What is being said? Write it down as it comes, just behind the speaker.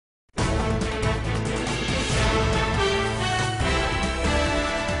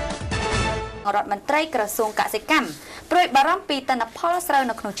រដ្ឋមន្ត្រីក្រសួងកសិកម្មព្រួយបារម្ភពីទិន្នផលស្រូវ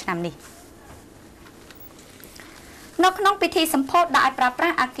នៅក្នុងឆ្នាំនេះនៅក្នុងពិធីសម្ពោធដាក់ឲ្យប្រើប្រា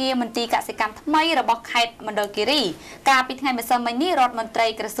ស់អគារមន្ទីរកសិកម្មថ្មីរបស់ខេត្តមណ្ឌលគិរីកាលពីថ្ងៃម្សិលមិញនេះរដ្ឋមន្ត្រី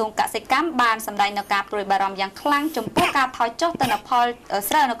ក្រសួងកសិកម្មបានសម្ដែងនូវការព្រួយបារម្ភយ៉ាងខ្លាំងចំពោះការថយចុះទិន្នផល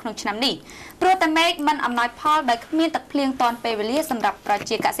ស្រូវនៅក្នុងឆ្នាំនេះព្រោះតែមេឃមិនអំណោយផលដោយគ្មានទឹកភ្លៀងទាន់ពេលវេលាសម្រាប់ប្រ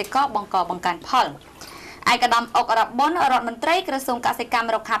ជាកសិករបង្កបង្កើនផលឯកឧត្តមអុករ៉ាបុនរដ្ឋមន្ត្រីក្រសួងកសិកម្ម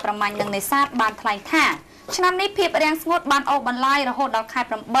រុក្ខាប្រមាញ់និងនេសាទបានថ្លែងថាឆ្នាំនេះភាពរាំងស្ងួតបានអូសបន្លាយរហូតដល់ខែ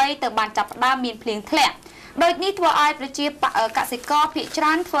8ទៅបានចាប់ផ្ដើមមានភ្លៀងធ្លាក់ដូចនេះធ្វើឲ្យប្រជាកសិករភាគច្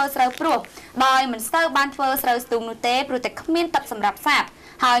រើនធ្វើស្រូវព្រោះដោយមិនសូវបានធ្វើស្រូវស្ទូងនោះទេព្រោះតែគ្មានទឹកសម្រាប់សាប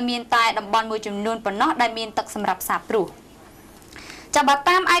ហើយមានតែតំបន់មួយចំនួនប៉ុណ្ណោះដែលមានទឹកសម្រាប់សាបព្រោះចាប់បើ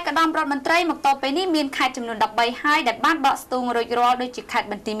តាមឯកឧត្តមរដ្ឋមន្ត្រីមកតទៅពេលនេះមានខេត្តចំនួន13ហើយដែលបានដកស្ទូងរួចរាល់ដូចជាខេត្ត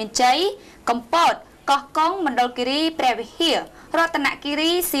បន្ទាយមានជ័យកំពតកោះកុងមណ្ឌលគិរីព្រះវិហាររតនគិ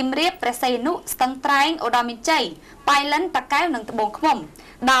រីសៀមរាបព្រះសីហនុស្ទឹងត្រែងឧត្តរមានជ័យប៉ៃលិនតាកែវនិងត្បូងឃ្មុំ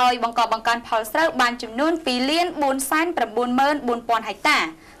ដោយបង្កបង្កើនផលស្រូវបានចំនួន 2,494,000 ហិកតា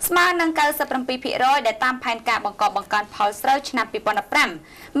ស្មើនឹង 97% ដែលតាមផែនការបង្កបង្កើនផលស្រូវឆ្នាំ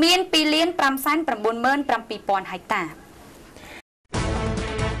 2015 មាន 2,597,000 ហិកតា